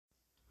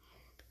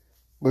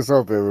What's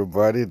up,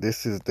 everybody?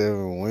 This is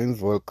Devin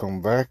Wins.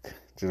 Welcome back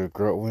to the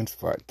Grow Wins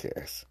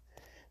podcast.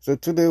 So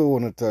today we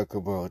want to talk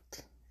about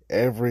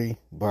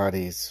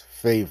everybody's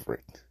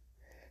favorite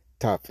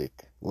topic.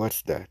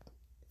 What's that?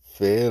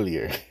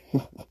 Failure.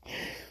 I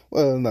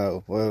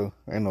know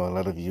a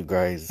lot of you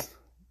guys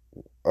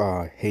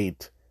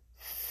hate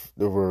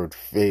the word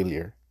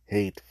failure,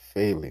 hate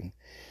failing.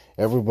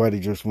 Everybody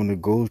just want to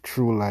go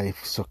through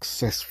life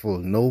successful,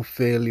 no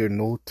failure,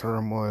 no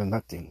turmoil,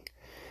 nothing.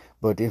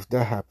 But if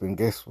that happens,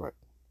 guess what?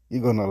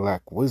 You're gonna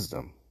lack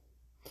wisdom,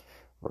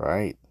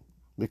 right?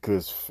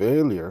 Because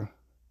failure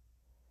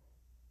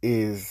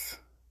is,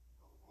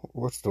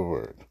 what's the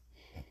word?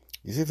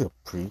 Is it a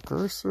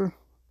precursor?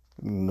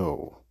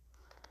 No.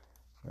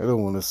 I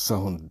don't want to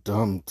sound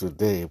dumb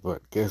today,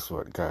 but guess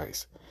what,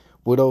 guys?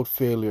 Without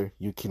failure,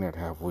 you cannot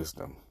have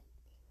wisdom.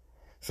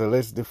 So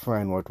let's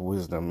define what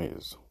wisdom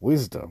is.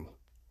 Wisdom,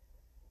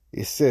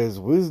 it says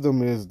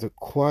wisdom is the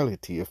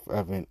quality of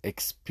having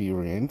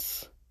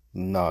experience,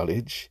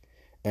 knowledge,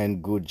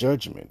 and good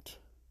judgment.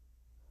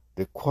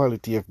 The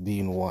quality of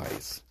being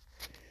wise.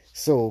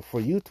 So for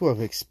you to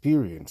have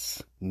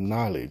experience,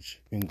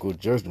 knowledge, and good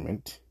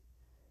judgment,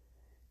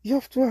 you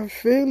have to have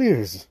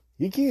failures.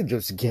 You can't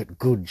just get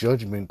good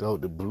judgment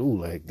out the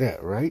blue like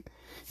that, right?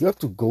 You have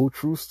to go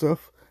through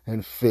stuff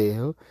and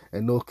fail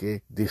and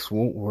okay, this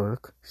won't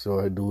work, so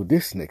I do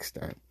this next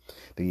time.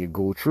 Then you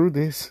go through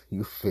this,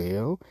 you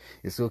fail,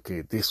 it's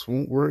okay, this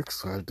won't work,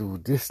 so I'll do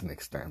this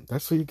next time.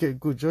 That's how you get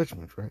good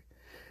judgment, right?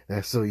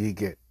 That's how you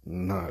get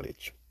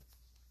knowledge.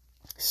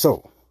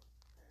 So,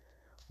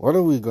 what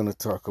are we going to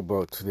talk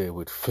about today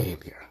with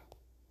failure?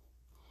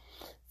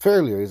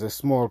 Failure is a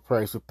small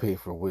price we pay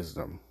for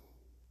wisdom.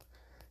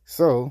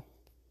 So,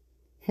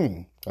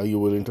 are you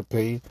willing to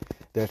pay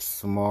that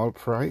small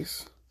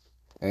price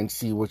and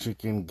see what you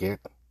can get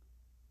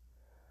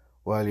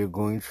while you're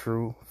going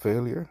through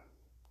failure?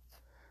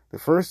 The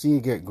first thing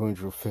you get going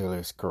through failure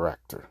is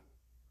character.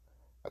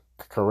 A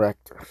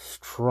character,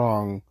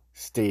 strong,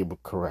 stable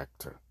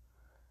character.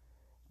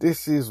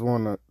 This is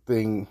one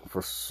thing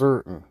for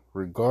certain,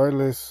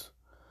 regardless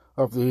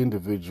of the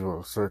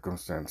individual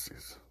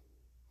circumstances.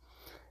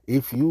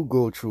 If you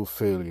go through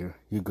failure,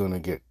 you're going to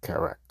get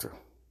character.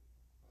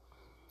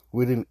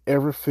 Within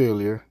every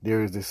failure,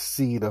 there is the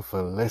seed of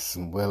a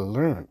lesson well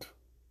learned,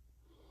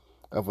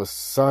 of a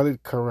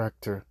solid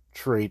character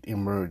trait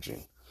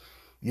emerging.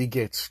 You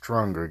get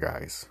stronger,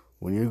 guys.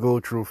 When you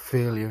go through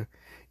failure,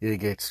 you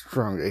get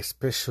stronger,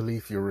 especially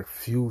if you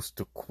refuse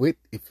to quit.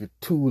 If you're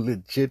too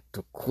legit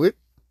to quit,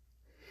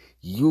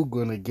 you're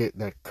going to get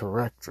that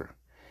character,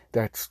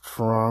 that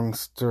strong,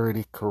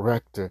 sturdy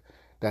character,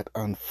 that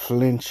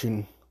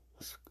unflinching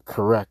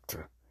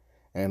character.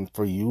 And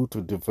for you to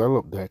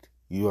develop that,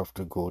 you have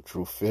to go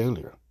through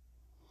failure.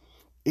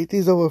 It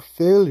is our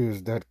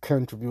failures that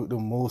contribute the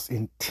most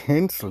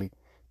intensely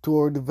to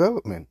our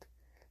development.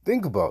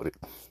 Think about it.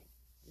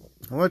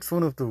 What's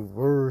one of the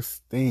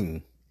worst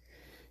things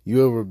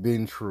you ever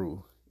been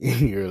through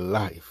in your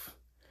life?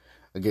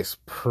 I guess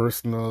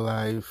personal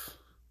life,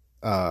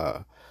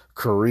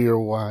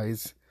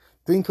 career-wise.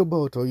 Think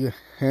about how you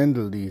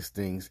handle these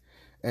things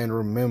and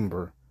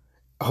remember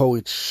how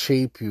it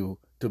shaped you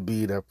to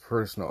be that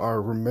person,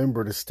 or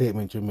remember the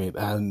statement you made,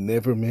 I'll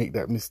never make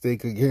that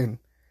mistake again.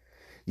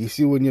 You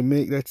see, when you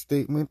make that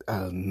statement,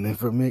 I'll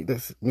never make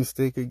that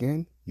mistake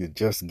again, you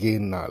just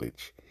gain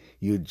knowledge.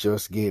 You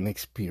just gain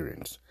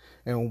experience.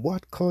 And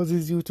what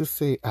causes you to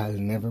say, I'll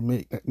never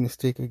make that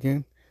mistake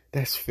again?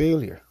 That's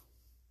failure.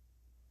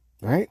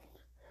 Right?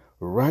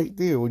 Right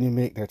there, when you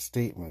make that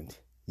statement,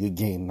 you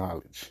gain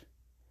knowledge.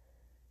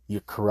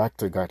 Your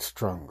character got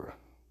stronger.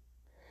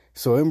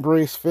 So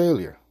embrace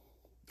failure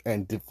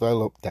and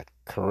develop that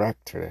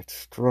character, that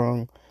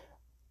strong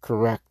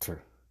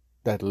character,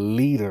 that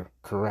leader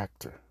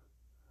character.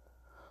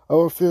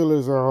 Our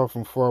failures are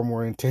often far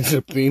more intense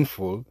and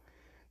painful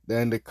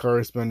than the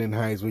corresponding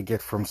highs we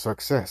get from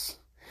success.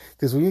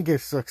 Because when you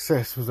get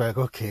success, it's like,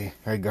 okay,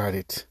 I got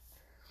it.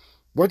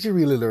 What you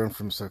really learn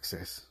from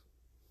success?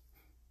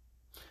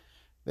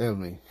 Tell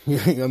me.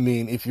 I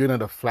mean, if you're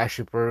not a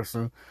flashy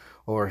person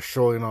or a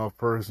showing off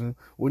person,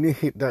 when you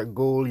hit that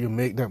goal, you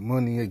make that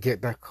money, you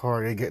get that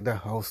car, you get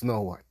that house,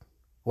 now what?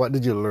 What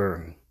did you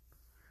learn?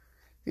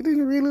 You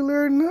didn't really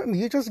learn nothing.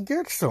 You just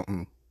get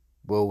something.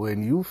 But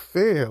when you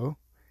fail,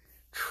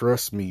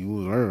 trust me, you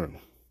learn.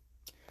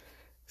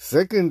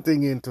 Second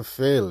thing into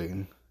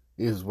failing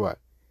is what?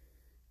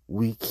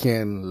 We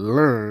can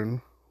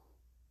learn,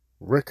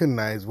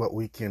 recognize what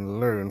we can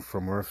learn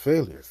from our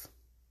failures.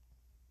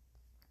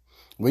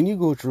 When you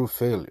go through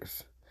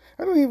failures,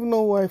 I don't even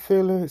know why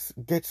failures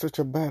get such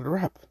a bad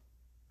rap.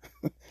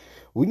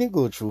 When you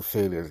go through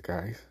failures,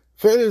 guys,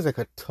 failure is like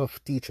a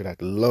tough teacher that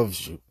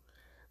loves you.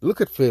 Look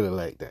at failure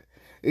like that.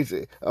 It's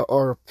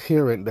or a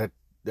parent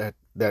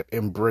that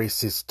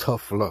embraces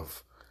tough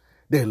love.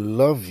 They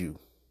love you,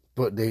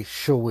 but they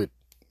show it,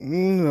 with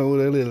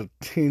a little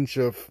tinge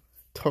of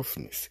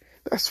toughness.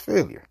 That's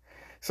failure.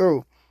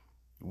 So,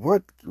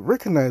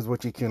 recognize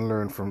what you can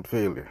learn from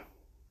failure.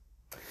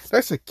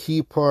 That's a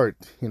key part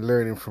in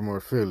learning from our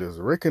failures,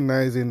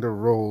 recognizing the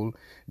role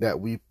that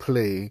we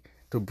play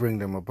to bring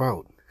them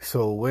about.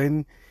 So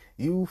when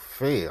you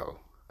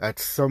fail at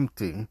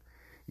something,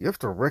 you have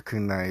to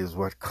recognize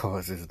what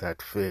causes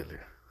that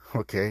failure.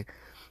 Okay?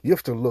 You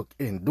have to look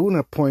in. Do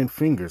not point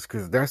fingers,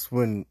 because that's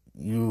when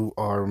you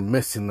are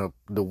messing up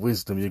the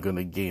wisdom you're going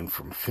to gain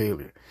from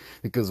failure.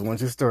 Because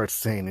once you start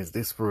saying, is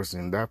this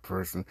person, that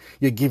person,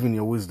 you're giving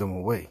your wisdom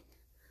away.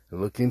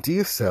 Look into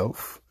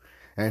yourself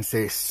and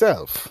say,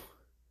 self,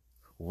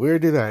 where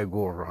did I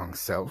go wrong,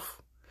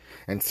 self?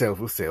 And self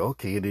will say,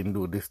 okay, you didn't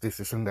do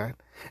this, and that.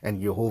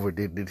 And you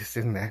overdid this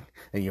and that.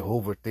 And you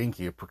overthink,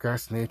 you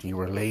procrastinate, you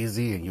were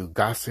lazy, and you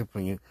gossip,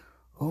 and you,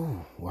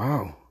 oh,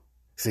 wow.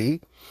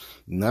 See,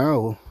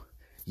 now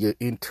you're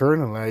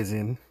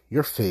internalizing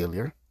your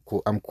failure.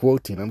 I'm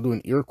quoting, I'm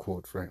doing ear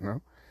quotes right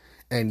now.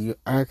 And you're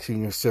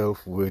asking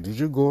yourself, where did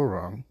you go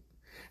wrong?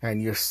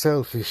 And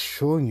yourself is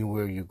showing you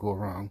where you go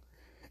wrong.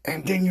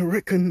 And then you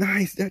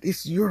recognize that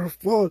it's your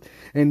fault.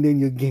 And then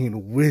you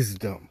gain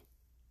wisdom.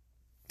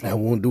 I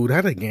won't do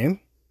that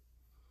again.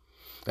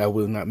 I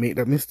will not make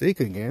that mistake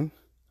again.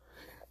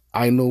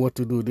 I know what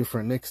to do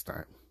different next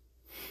time.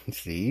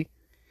 See,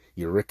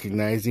 you're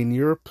recognizing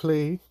your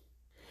play,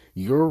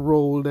 your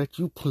role that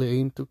you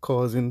play into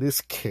causing this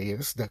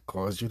chaos that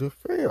caused you to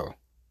fail.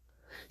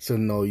 So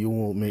now you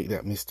won't make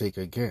that mistake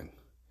again.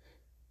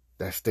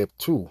 That's step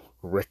 2,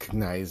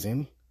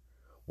 recognizing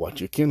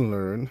what you can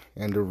learn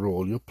and the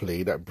role you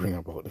play that bring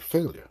about the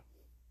failure.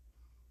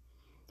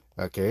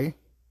 Okay?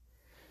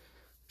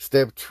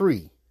 Step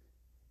 3,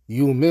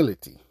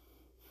 humility.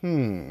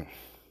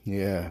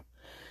 Yeah.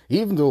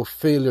 Even though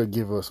failure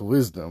gives us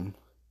wisdom,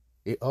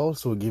 it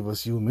also gives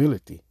us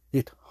humility.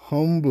 It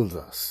humbles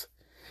us.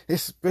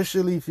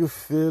 Especially if you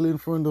fail in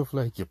front of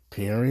like your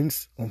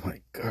parents. Oh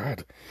my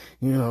God.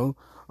 You know,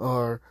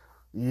 or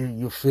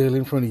you fail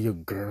in front of your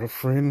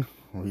girlfriend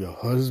or your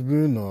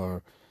husband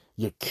or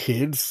your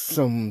kids,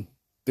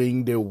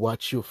 something they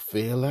watch you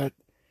fail at.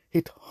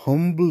 It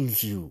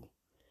humbles you.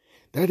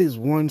 That is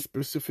one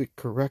specific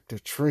character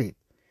trait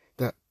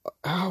that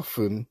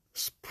often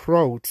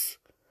sprouts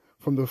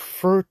from the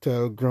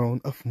fertile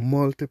ground of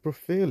multiple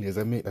failures.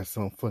 I make that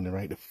sound funny,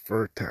 right? The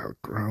fertile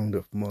ground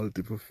of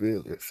multiple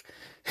failures.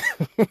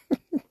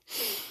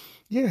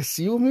 Yes,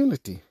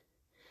 humility.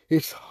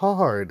 It's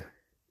hard.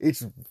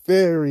 It's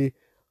very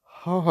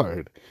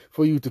hard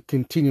for you to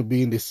continue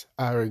being this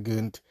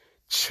arrogant,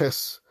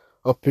 chest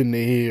up in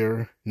the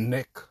air,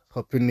 neck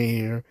up in the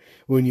air,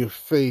 when you're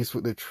faced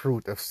with the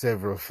truth of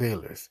several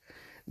failures.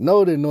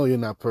 Now they know you're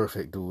not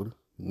perfect, dude.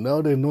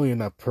 Now they know you're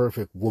not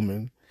perfect,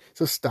 woman.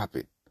 So stop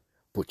it.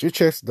 Put your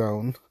chest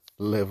down,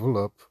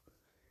 level up.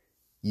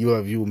 You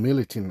have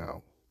humility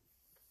now.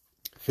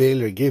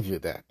 Failure gave you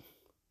that.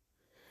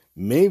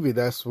 Maybe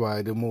that's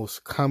why the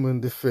most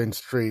common defense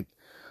trait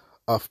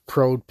of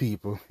proud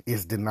people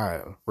is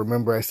denial.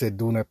 Remember I said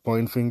do not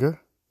point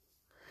finger?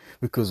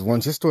 Because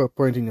once you start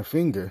pointing your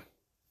finger,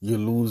 you're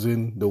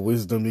losing the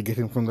wisdom you're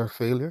getting from that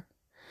failure.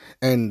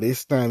 And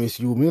this time it's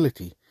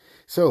humility.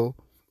 So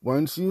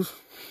once you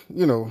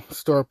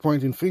start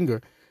pointing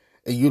finger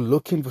and you're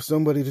looking for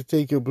somebody to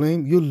take your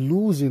blame, you're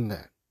losing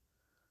that.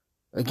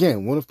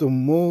 Again, one of the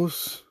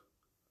most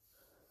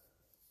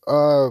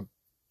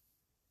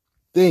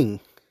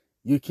thing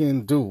you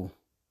can do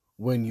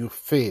when you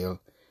fail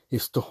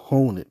is to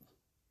hone it.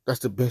 That's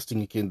the best thing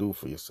you can do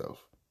for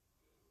yourself.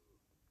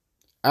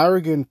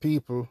 Arrogant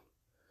people,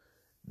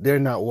 they're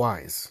not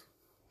wise.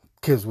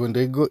 Because when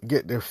they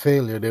get their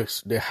failure,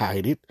 they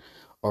hide it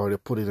or they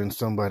put it in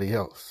somebody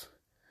else.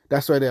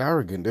 That's why they're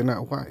arrogant. They're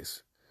not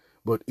wise.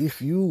 But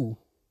if you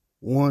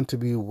want to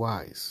be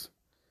wise,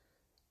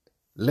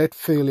 let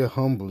failure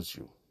humbles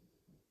you.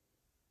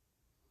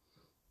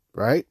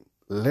 Right?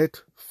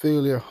 Let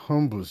failure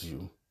humbles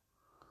you.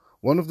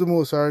 One of the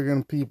most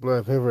arrogant people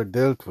I've ever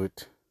dealt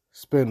with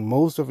spent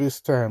most of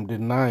his time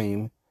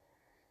denying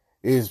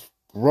his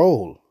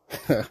role.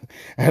 I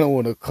don't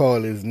want to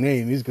call his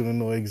name. He's going to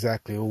know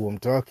exactly who I'm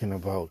talking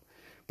about.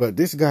 But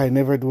this guy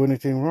never do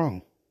anything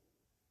wrong.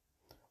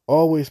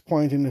 Always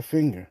pointing the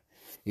finger.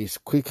 He's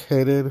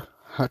quick-headed,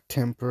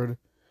 hot-tempered,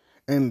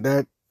 and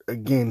that,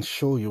 again,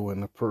 show you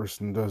when a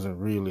person doesn't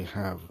really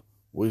have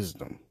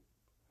wisdom.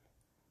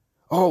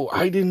 Oh,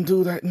 I didn't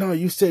do that. No,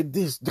 you said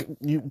this.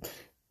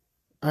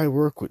 I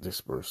work with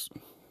this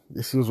person.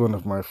 This was one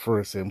of my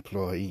first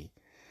employees.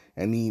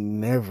 And he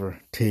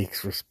never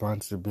takes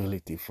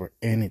responsibility for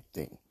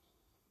anything.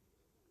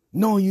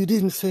 No, you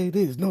didn't say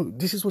this. No,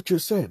 this is what you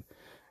said.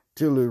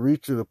 Till it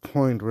reaches the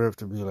point where I have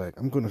to be like,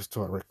 I'm going to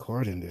start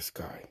recording this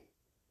guy.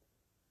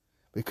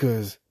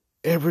 Because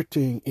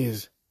everything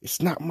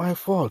it's not my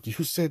fault.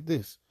 You said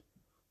this.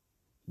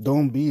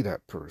 Don't be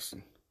that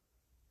person.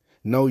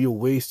 Now you're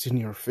wasting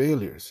your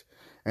failures.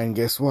 And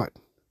guess what?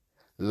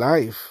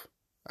 Life,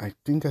 I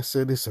think I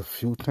said this a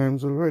few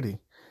times already.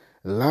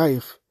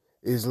 Life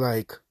is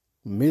like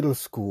middle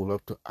school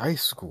up to high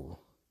school.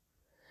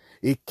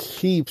 It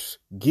keeps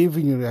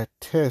giving you that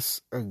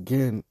test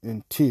again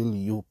until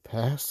you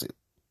pass it.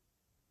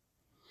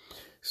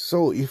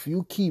 So if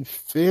you keep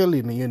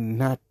failing and you're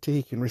not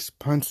taking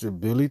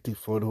responsibility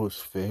for those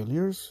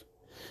failures,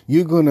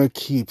 you're going to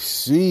keep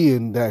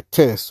seeing that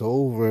test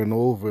over and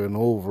over and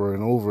over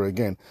and over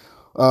again.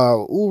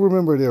 Who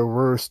remember their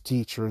worst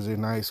teachers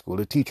in high school?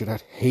 The teacher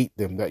that hate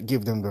them, that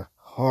give them the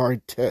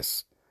hard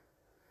tests.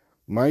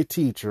 My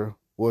teacher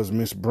was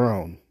Miss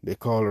Brown. They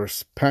call her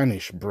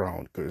Spanish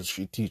Brown because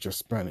she teaches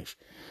Spanish.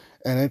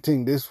 And I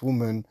think this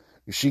woman,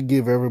 she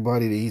give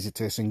everybody the easy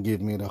test and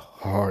give me the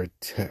hard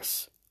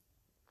test.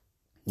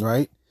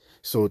 Right?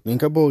 So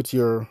think about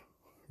your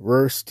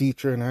worst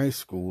teacher in high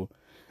school,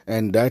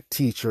 and that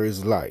teacher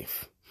is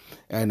life.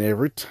 And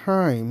every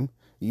time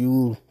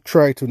you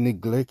try to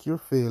neglect your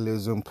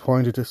failures and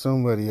point it to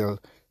somebody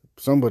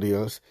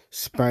else,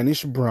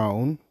 Spanish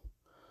Brown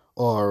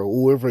or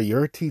whoever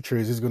your teacher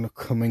is going to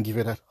come and give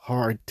you that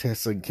hard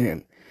test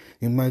again.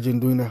 Imagine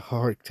doing that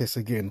hard test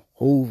again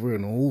over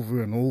and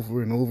over and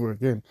over and over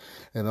again.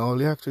 And all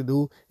you have to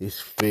do is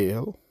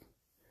fail,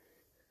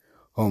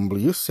 humble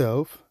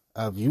yourself,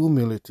 have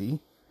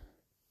humility,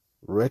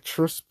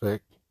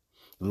 retrospect,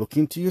 look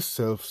into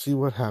yourself, see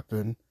what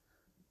happened,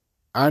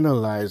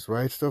 analyze,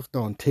 write stuff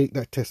down, take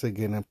that test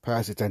again and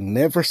pass it, and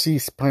never see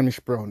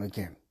Spanish Brown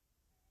again.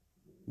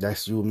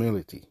 That's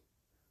humility.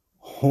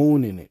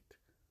 Honing it,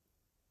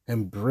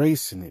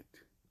 embracing it,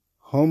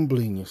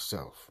 humbling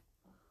yourself.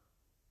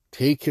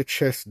 Take your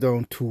chest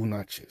down 2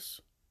 notches.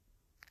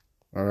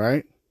 All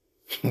right?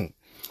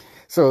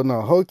 So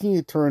now, how can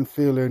you turn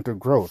failure into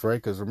growth,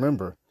 right? Because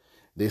remember,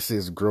 this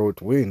is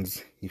growth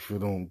wins. If you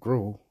don't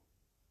grow,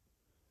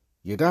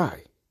 you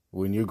die.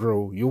 When you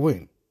grow, you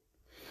win.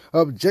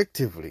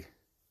 Objectively,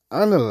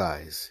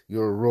 analyze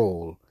your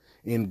role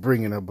in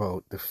bringing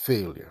about the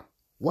failure.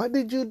 What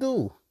did you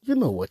do? You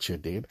know what you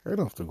did. I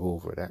don't have to go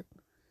over that.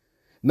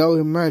 Now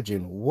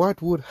imagine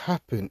what would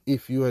happen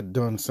if you had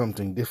done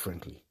something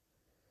differently.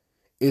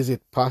 Is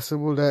it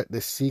possible that the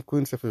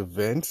sequence of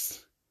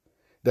events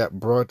that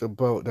brought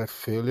about that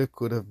failure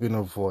could have been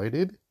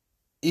avoided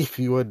if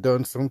you had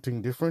done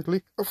something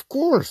differently? Of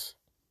course.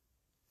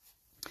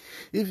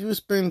 If you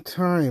spend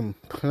time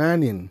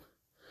planning,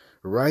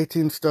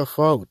 writing stuff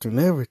out and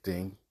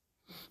everything,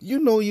 you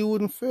know you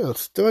wouldn't fail.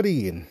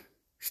 Studying,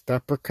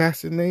 stop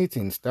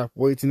procrastinating, stop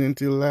waiting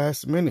until the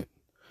last minute,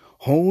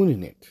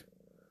 honing it.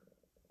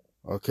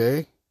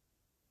 Okay?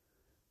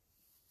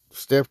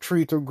 Step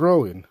 3 to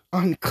growing.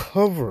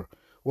 Uncover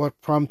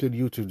what prompted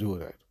you to do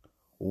that.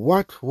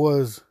 What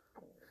was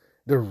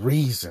the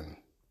reason?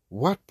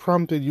 What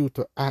prompted you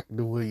to act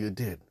the way you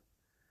did?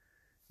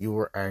 You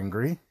were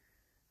angry,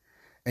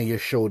 and you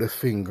showed a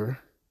finger,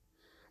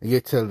 and you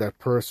tell that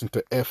person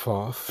to F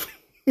off.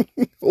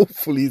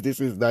 Hopefully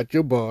this is not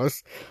your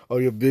boss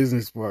or your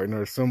business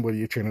partner or somebody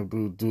you're trying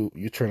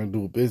to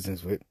do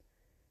business with,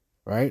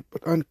 right?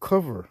 But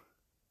uncover,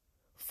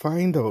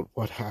 find out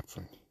what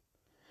happened.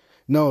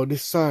 Now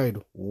decide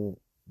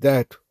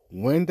that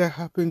when that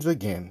happens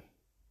again,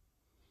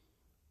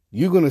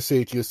 you're gonna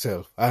say to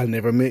yourself, "I'll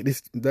never make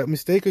that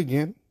mistake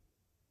again."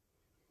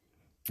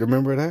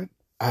 Remember that?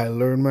 I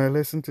learned my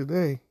lesson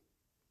today.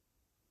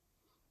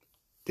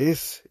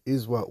 This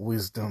is what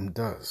wisdom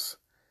does.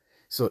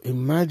 So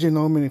imagine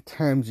how many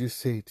times you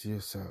say to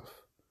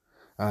yourself,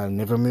 "I'll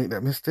never make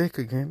that mistake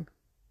again.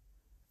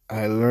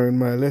 I learned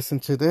my lesson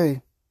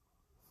today."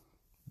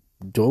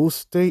 Those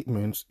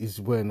statements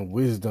is when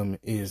wisdom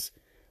is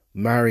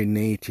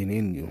marinating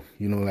in you.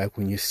 You know, like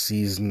when you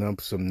season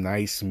up some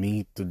nice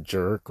meat to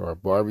jerk or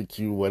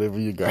barbecue, whatever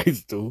you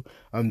guys do.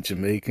 I'm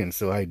Jamaican,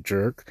 so I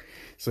jerk.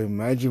 So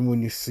imagine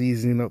when you're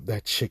seasoning up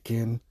that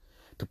chicken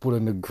to put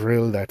on the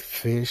grill, that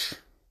fish,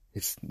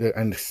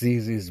 and the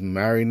season is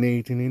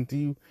marinating into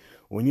you.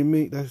 When you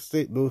make those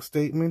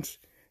statements,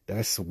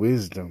 that's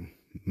wisdom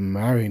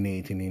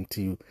marinating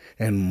into you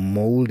and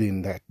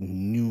molding that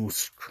new,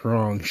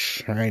 strong,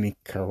 shiny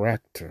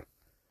character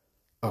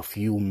of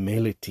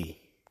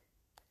humility,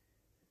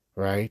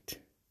 right?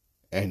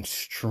 And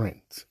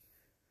strength.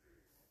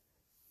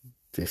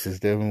 This is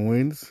Devin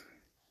Wins.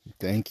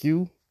 Thank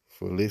you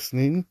for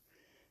listening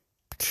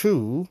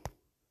to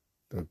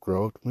the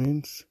Growth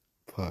Wins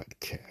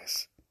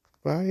podcast.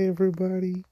 Bye, everybody.